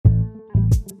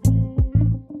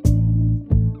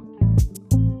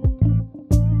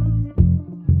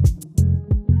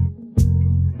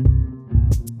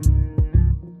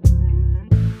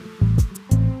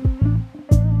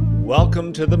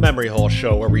Welcome to the Memory Hole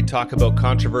Show, where we talk about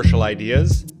controversial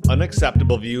ideas,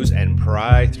 unacceptable views, and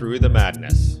pry through the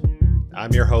madness.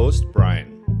 I'm your host,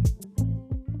 Brian.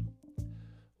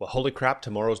 Well, holy crap,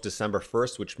 tomorrow's December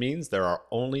 1st, which means there are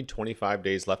only 25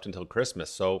 days left until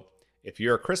Christmas. So if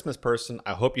you're a Christmas person,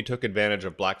 I hope you took advantage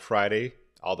of Black Friday,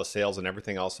 all the sales and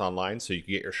everything else online so you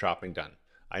can get your shopping done.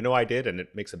 I know I did, and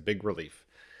it makes a big relief.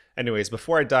 Anyways,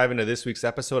 before I dive into this week's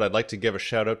episode, I'd like to give a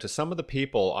shout out to some of the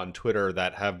people on Twitter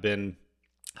that have been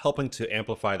helping to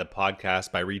amplify the podcast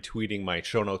by retweeting my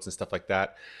show notes and stuff like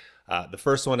that. The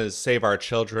first one is Save Our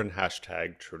Children,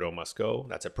 hashtag Trudeau Must Go.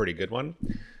 That's a pretty good one.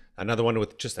 Another one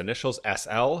with just initials,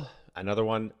 SL. Another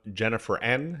one, Jennifer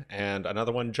N. And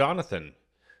another one, Jonathan.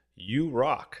 You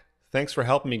rock. Thanks for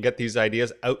helping me get these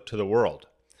ideas out to the world.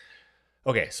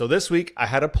 Okay, so this week I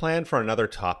had a plan for another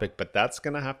topic, but that's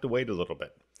going to have to wait a little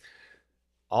bit.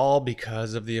 All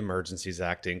because of the Emergencies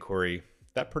Act inquiry.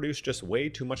 That produced just way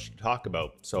too much to talk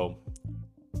about. So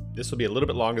this will be a little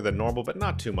bit longer than normal, but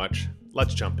not too much.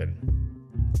 Let's jump in.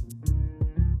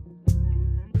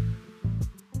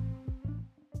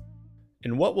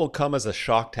 In what will come as a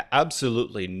shock to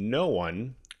absolutely no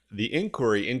one, the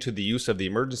inquiry into the use of the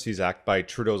Emergencies Act by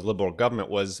Trudeau's Liberal government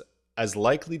was as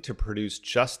likely to produce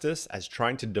justice as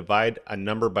trying to divide a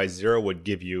number by zero would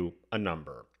give you a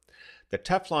number. The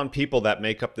Teflon people that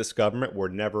make up this government were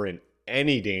never in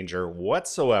any danger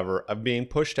whatsoever of being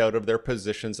pushed out of their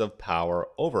positions of power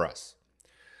over us.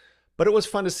 But it was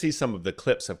fun to see some of the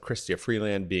clips of Chrystia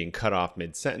Freeland being cut off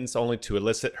mid-sentence only to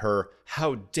elicit her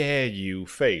 "how dare you"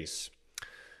 face,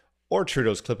 or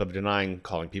Trudeau's clip of denying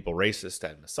calling people racist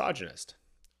and misogynist.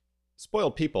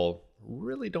 Spoiled people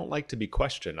really don't like to be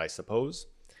questioned, I suppose.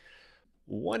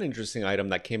 One interesting item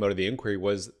that came out of the inquiry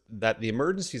was that the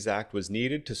Emergencies Act was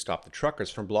needed to stop the truckers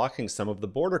from blocking some of the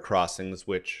border crossings,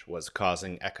 which was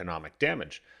causing economic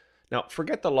damage. Now,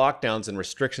 forget the lockdowns and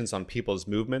restrictions on people's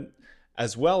movement,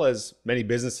 as well as many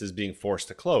businesses being forced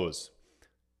to close.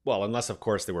 Well, unless, of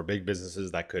course, there were big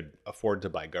businesses that could afford to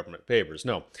buy government favors.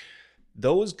 No,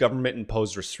 those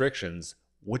government-imposed restrictions,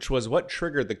 which was what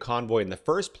triggered the convoy in the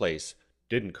first place,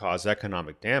 didn't cause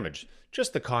economic damage,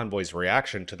 just the convoy's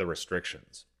reaction to the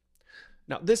restrictions.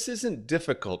 Now, this isn't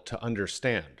difficult to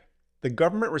understand. The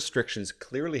government restrictions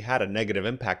clearly had a negative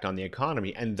impact on the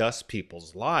economy and thus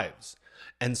people's lives.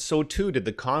 And so too did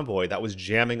the convoy that was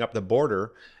jamming up the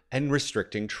border and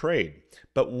restricting trade.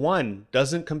 But one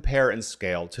doesn't compare in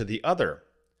scale to the other.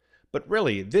 But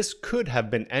really, this could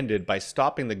have been ended by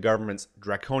stopping the government's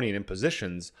draconian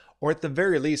impositions, or at the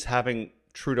very least having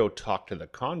Trudeau talk to the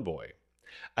convoy.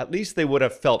 At least they would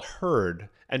have felt heard,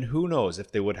 and who knows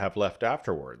if they would have left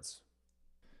afterwards.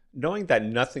 Knowing that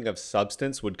nothing of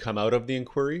substance would come out of the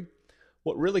inquiry,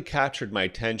 what really captured my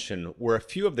attention were a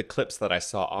few of the clips that I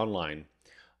saw online.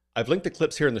 I've linked the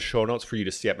clips here in the show notes for you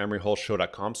to see at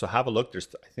memoryholeshow.com, so have a look. There's,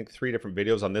 I think, 3 different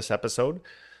videos on this episode.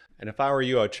 And if I were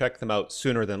you, I'd check them out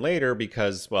sooner than later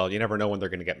because, well, you never know when they're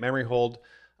going to get memory hold.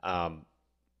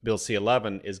 Bill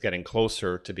C-11 is getting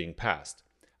closer to being passed.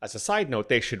 As a side note,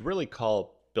 they should really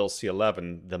call Bill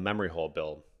C-11 the memory hole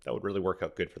bill. That would really work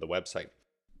out good for the website.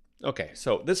 Okay,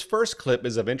 so this first clip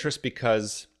is of interest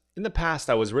because in the past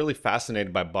I was really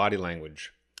fascinated by body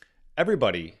language.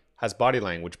 Everybody has body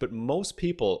language, but most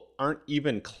people aren't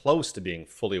even close to being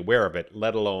fully aware of it,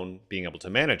 let alone being able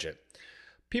to manage it.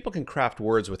 People can craft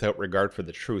words without regard for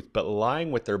the truth, but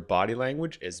lying with their body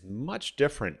language is much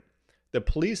different. The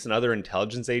police and other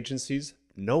intelligence agencies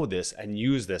know this and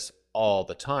use this all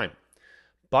the time.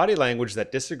 Body language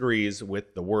that disagrees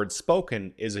with the words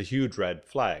spoken is a huge red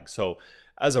flag. So,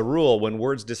 as a rule, when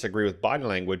words disagree with body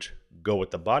language, go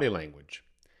with the body language.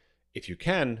 If you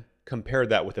can, compare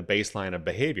that with a baseline of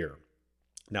behavior.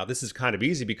 Now, this is kind of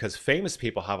easy because famous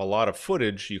people have a lot of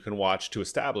footage you can watch to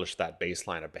establish that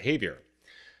baseline of behavior.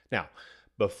 Now,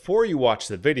 before you watch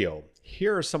the video,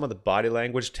 here are some of the body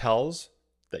language tells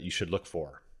that you should look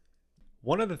for.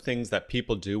 One of the things that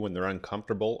people do when they're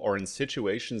uncomfortable or in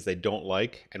situations they don't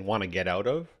like and want to get out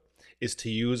of is to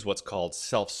use what's called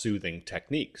self-soothing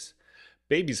techniques.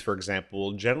 Babies, for example,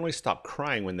 will generally stop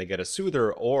crying when they get a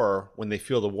soother or when they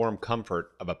feel the warm comfort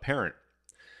of a parent.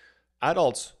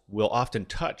 Adults will often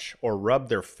touch or rub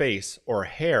their face or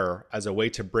hair as a way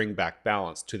to bring back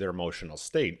balance to their emotional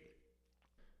state.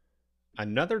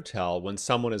 Another tell when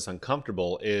someone is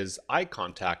uncomfortable is eye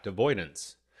contact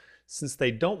avoidance. Since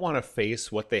they don't want to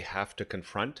face what they have to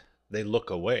confront, they look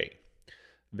away.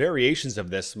 Variations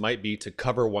of this might be to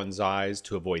cover one's eyes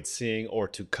to avoid seeing or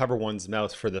to cover one's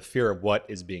mouth for the fear of what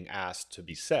is being asked to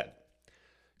be said.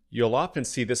 You'll often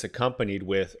see this accompanied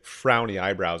with frowny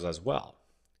eyebrows as well.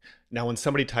 Now, when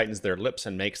somebody tightens their lips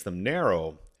and makes them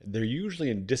narrow, they're usually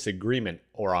in disagreement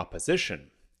or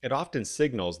opposition. It often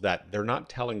signals that they're not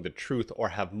telling the truth or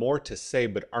have more to say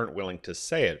but aren't willing to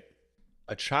say it.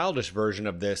 A childish version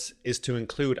of this is to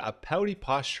include a pouty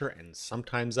posture and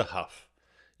sometimes a huff.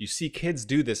 You see kids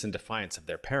do this in defiance of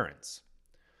their parents.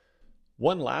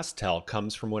 One last tell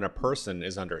comes from when a person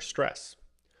is under stress.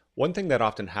 One thing that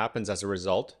often happens as a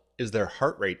result is their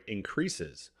heart rate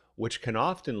increases, which can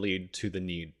often lead to the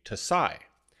need to sigh,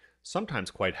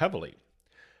 sometimes quite heavily.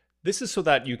 This is so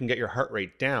that you can get your heart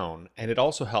rate down, and it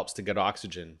also helps to get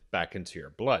oxygen back into your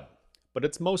blood, but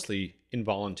it's mostly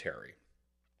involuntary.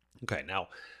 Okay, now,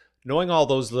 knowing all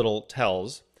those little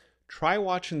tells, try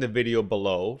watching the video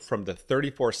below from the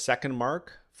 34-second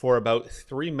mark for about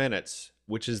 3 minutes,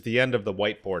 which is the end of the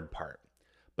whiteboard part,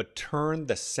 but turn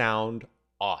the sound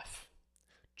off.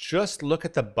 Just look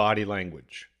at the body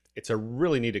language. It's a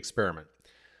really neat experiment.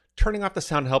 Turning off the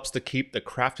sound helps to keep the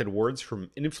crafted words from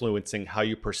influencing how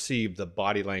you perceive the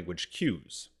body language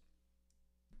cues.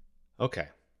 Okay,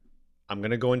 I'm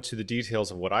going to go into the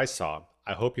details of what I saw.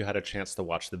 I hope you had a chance to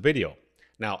watch the video.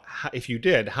 Now, if you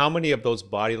did, how many of those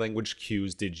body language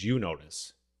cues did you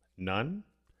notice? None?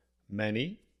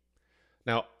 Many?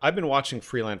 Now, I've been watching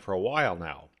Freeland for a while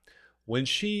now. When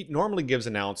she normally gives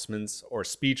announcements or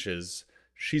speeches,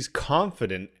 she's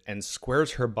confident and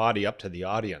squares her body up to the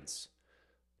audience.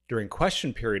 During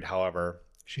question period, however,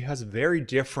 she has very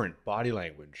different body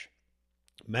language.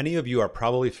 Many of you are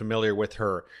probably familiar with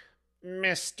her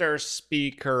Mr.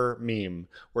 Speaker meme,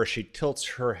 where she tilts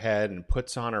her head and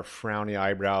puts on her frowny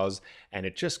eyebrows, and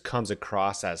it just comes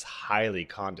across as highly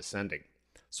condescending.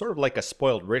 Sort of like a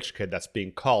spoiled rich kid that's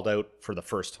being called out for the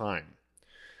first time.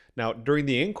 Now, during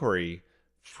the inquiry,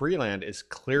 Freeland is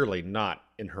clearly not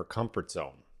in her comfort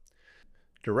zone.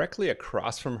 Directly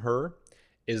across from her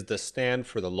is the stand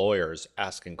for the lawyers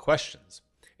asking questions.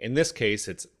 In this case,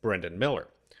 it's Brendan Miller.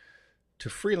 To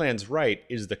Freeland's right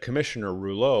is the Commissioner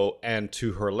Rouleau, and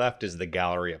to her left is the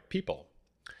gallery of people.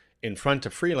 In front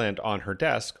of Freeland on her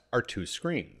desk are 2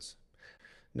 screens.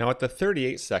 Now at the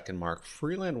 38-second mark,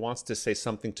 Freeland wants to say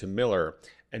something to Miller,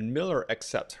 and Miller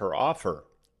accepts her offer,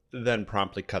 then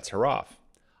promptly cuts her off.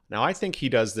 Now I think he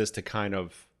does this to kind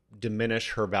of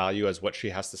diminish her value, as what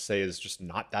she has to say is just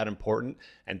not that important,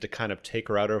 and to kind of take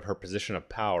her out of her position of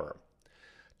power.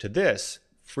 To this,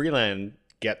 Freeland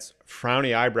gets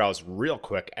frowny eyebrows real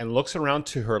quick and looks around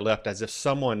to her left as if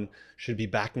someone should be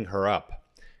backing her up.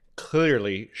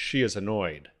 Clearly, she is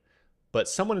annoyed. But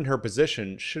someone in her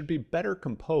position should be better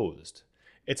composed.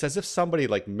 It's as if somebody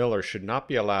like Miller should not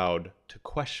be allowed to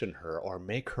question her or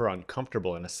make her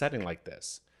uncomfortable in a setting like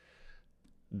this.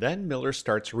 Then Miller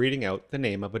starts reading out the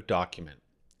name of a document.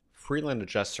 Freeland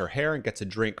adjusts her hair and gets a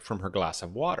drink from her glass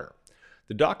of water.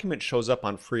 The document shows up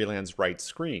on Freeland's right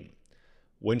screen.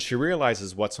 When she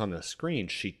realizes what's on the screen,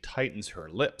 she tightens her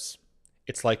lips.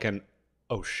 It's like an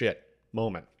 "oh shit"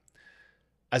 moment.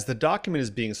 As the document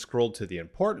is being scrolled to the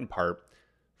important part,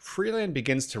 Freeland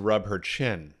begins to rub her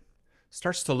chin,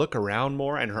 starts to look around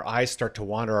more, and her eyes start to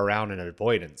wander around in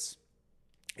avoidance.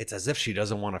 It's as if she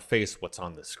doesn't want to face what's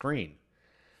on the screen.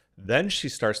 Then she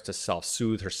starts to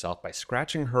self-soothe herself by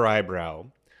scratching her eyebrow,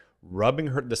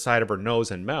 rubbing the side of her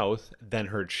nose and mouth, then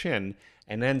her chin,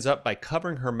 and ends up by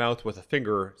covering her mouth with a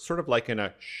finger, sort of like in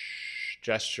a shh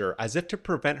gesture, as if to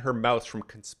prevent her mouth from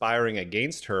conspiring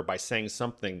against her by saying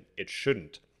something it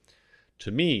shouldn't.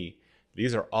 To me,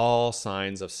 these are all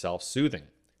signs of self-soothing.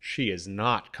 She is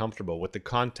not comfortable with the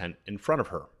content in front of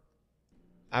her.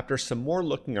 After some more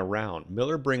looking around,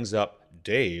 Miller brings up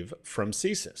Dave from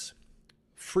CSIS.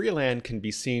 Freeland can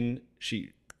be seen,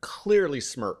 she clearly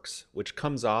smirks, which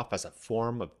comes off as a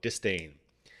form of disdain.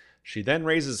 She then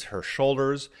raises her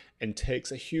shoulders and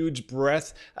takes a huge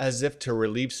breath as if to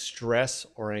relieve stress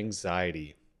or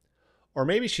anxiety. Or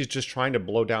maybe she's just trying to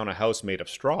blow down a house made of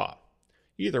straw.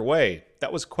 Either way,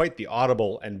 that was quite the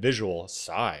audible and visual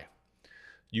sigh.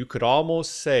 You could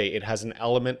almost say it has an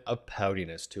element of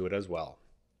poutiness to it as well.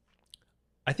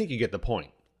 I think you get the point.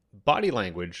 Body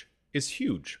language is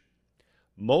huge.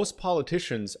 Most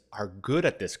politicians are good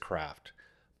at this craft,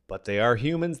 but they are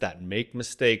humans that make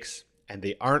mistakes, and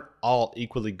they aren't all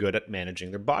equally good at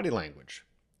managing their body language.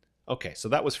 Okay, so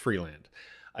that was Freeland.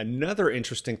 Another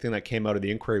interesting thing that came out of the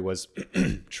inquiry was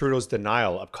Trudeau's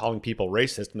denial of calling people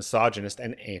racist, misogynist,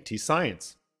 and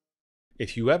anti-science.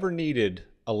 If you ever needed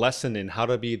a lesson in how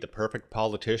to be the perfect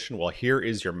politician, well, here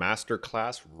is your master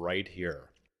class right here.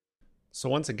 So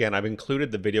once again, I've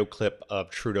included the video clip of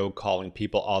Trudeau calling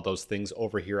people all those things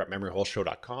over here at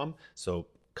memoryholeshow.com, so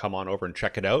come on over and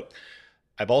check it out.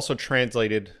 I've also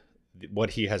translated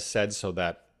what he has said so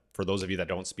that for those of you that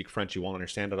don't speak French, you won't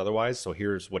understand it otherwise. So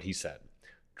here's what he said.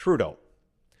 Trudeau,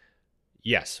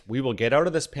 Yes, we will get out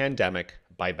of this pandemic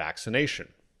by vaccination.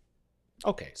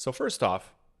 Okay, so first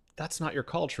off, that's not your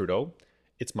call, Trudeau.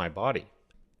 It's my body.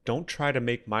 Don't try to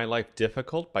make my life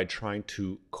difficult by trying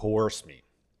to coerce me.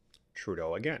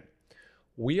 Trudeau again.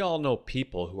 We all know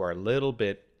people who are a little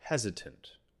bit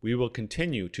hesitant. We will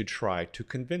continue to try to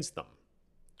convince them.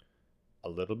 A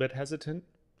little bit hesitant?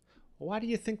 Why do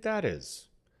you think that is?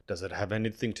 Does it have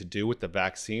anything to do with the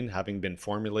vaccine having been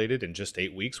formulated in just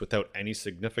 8 weeks without any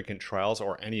significant trials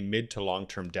or any mid to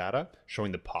long-term data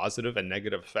showing the positive and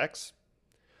negative effects?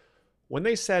 When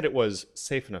they said it was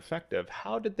safe and effective,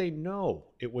 how did they know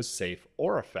it was safe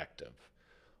or effective?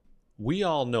 We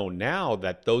all know now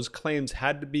that those claims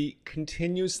had to be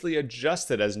continuously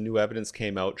adjusted as new evidence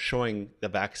came out showing the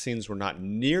vaccines were not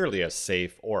nearly as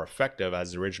safe or effective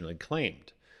as originally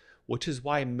claimed, which is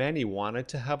why many wanted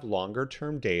to have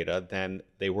longer-term data than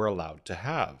they were allowed to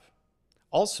have.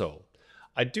 Also,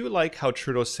 I do like how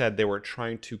Trudeau said they were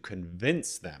trying to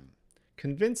convince them.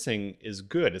 Convincing is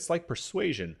good. It's like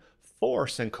persuasion.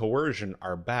 Force and coercion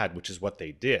are bad, which is what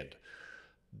they did.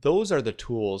 Those are the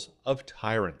tools of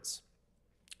tyrants.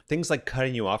 Things like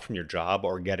cutting you off from your job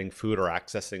or getting food or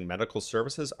accessing medical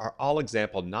services are all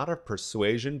examples not of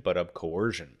persuasion but of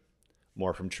coercion.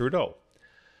 More from Trudeau.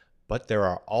 But there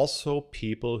are also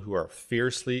people who are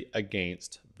fiercely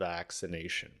against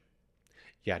vaccination.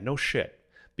 Yeah, no shit.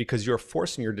 Because you're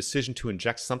forcing your decision to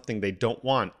inject something they don't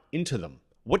want into them.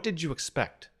 What did you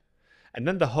expect? And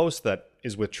then the host that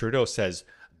is with Trudeau says,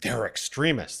 they're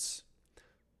extremists.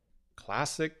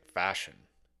 Classic fashion.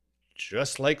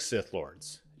 Just like Sith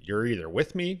Lords. You're either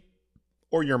with me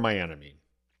or you're my enemy.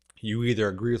 You either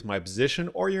agree with my position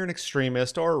or you're an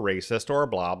extremist or a racist or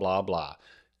blah, blah, blah.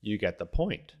 You get the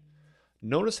point.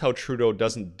 Notice how Trudeau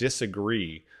doesn't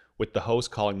disagree with the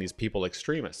host calling these people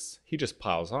extremists. He just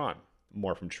piles on.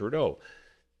 More from Trudeau.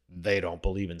 They don't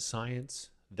believe in science.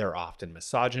 They're often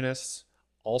misogynists,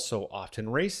 also often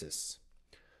racists.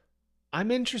 I'm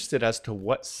interested as to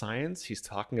what science he's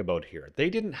talking about here. They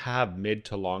didn't have mid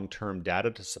to long-term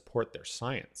data to support their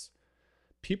science.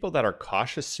 People that are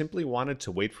cautious simply wanted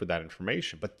to wait for that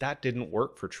information, but that didn't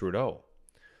work for Trudeau.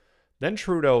 Then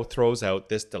Trudeau throws out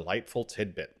this delightful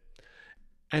tidbit.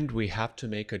 And we have to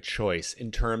make a choice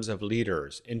in terms of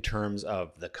leaders, in terms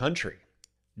of the country.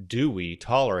 Do we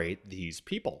tolerate these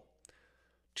people?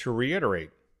 To reiterate,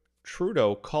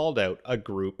 Trudeau called out a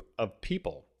group of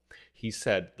people. He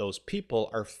said those people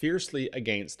are fiercely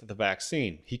against the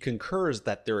vaccine. He concurs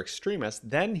that they're extremists.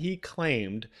 Then he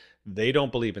claimed they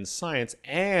don't believe in science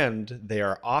and they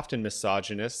are often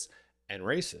misogynists and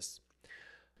racists.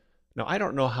 Now, I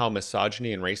don't know how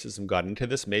misogyny and racism got into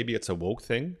this. Maybe it's a woke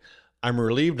thing. I'm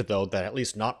relieved, though, that at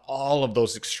least not all of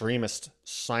those extremist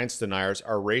science deniers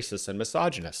are racist and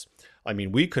misogynists. I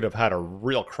mean, we could have had a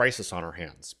real crisis on our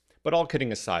hands. But all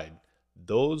kidding aside,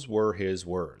 those were his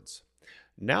words.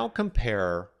 Now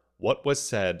compare what was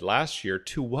said last year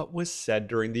to what was said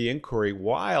during the inquiry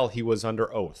while he was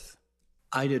under oath.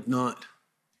 I did not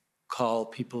call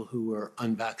people who were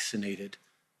unvaccinated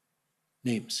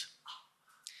names.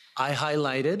 I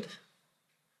highlighted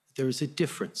there is a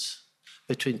difference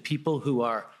between people who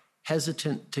are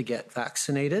hesitant to get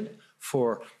vaccinated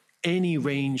for any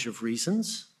range of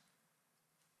reasons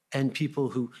and people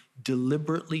who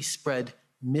deliberately spread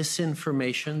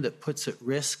misinformation that puts at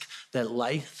risk the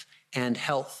life and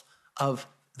health of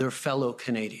their fellow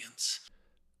Canadians.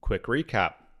 Quick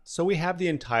recap. So we have the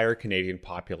entire Canadian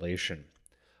population.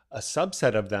 A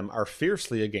subset of them are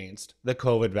fiercely against the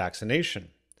COVID vaccination.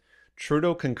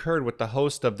 Trudeau concurred with the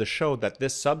host of the show that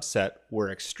this subset were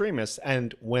extremists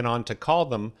and went on to call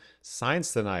them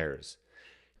science deniers.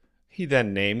 He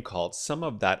then name-called some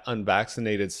of that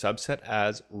unvaccinated subset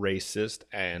as racist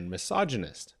and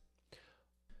misogynist.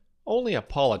 Only a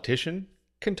politician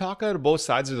can talk out of both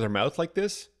sides of their mouth like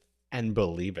this and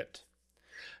believe it.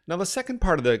 Now, the second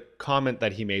part of the comment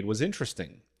that he made was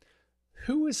interesting.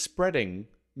 Who is spreading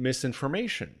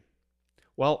misinformation?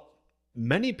 Well,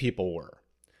 many people were.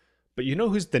 But you know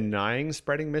who's denying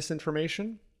spreading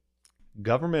misinformation?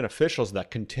 Government officials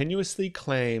that continuously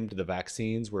claimed the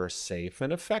vaccines were safe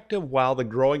and effective while the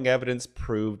growing evidence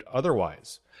proved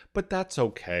otherwise. But that's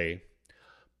okay.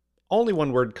 Only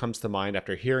one word comes to mind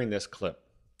after hearing this clip: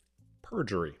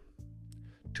 perjury.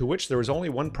 To which there was only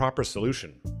one proper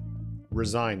solution: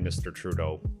 resign, Mr.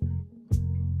 Trudeau.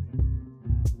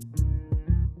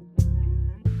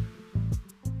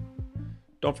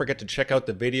 Don't forget to check out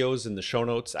the videos in the show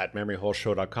notes at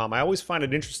memoryholeshow.com. I always find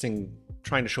it interesting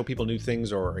trying to show people new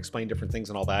things or explain different things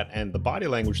and all that, and the body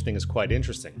language thing is quite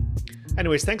interesting.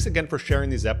 Anyways, thanks again for sharing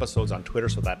these episodes on Twitter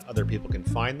so that other people can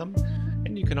find them. And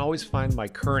And you can always find my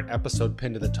current episode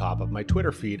pinned to the top of my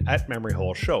Twitter feed at Memory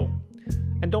Hole Show.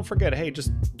 And don't forget, hey,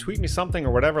 just tweet me something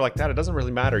or whatever like that. It doesn't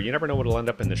really matter. You never know what'll end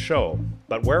up in the show.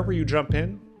 But wherever you jump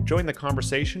in, join the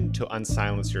conversation to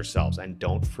unsilence yourselves. And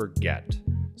don't forget,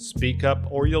 speak up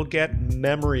or you'll get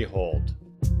memory holed.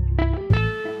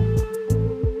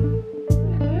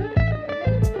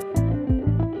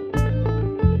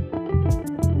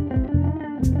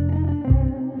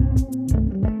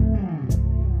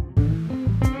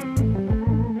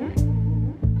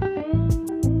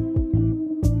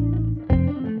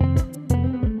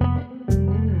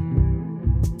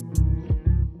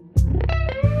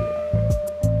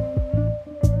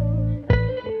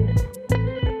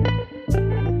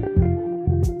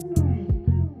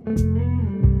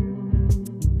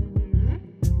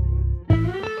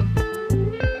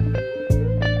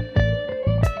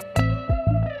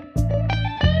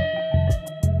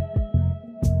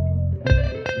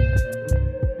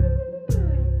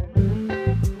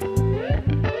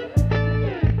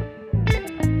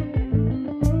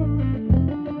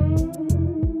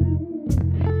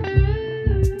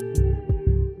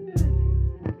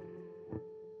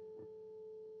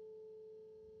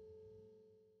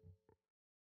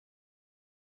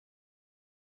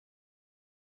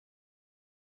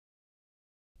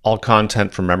 All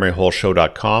content from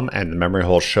MemoryHoleShow.com and the Memory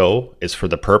Hole Show is for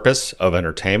the purpose of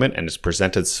entertainment and is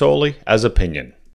presented solely as opinion.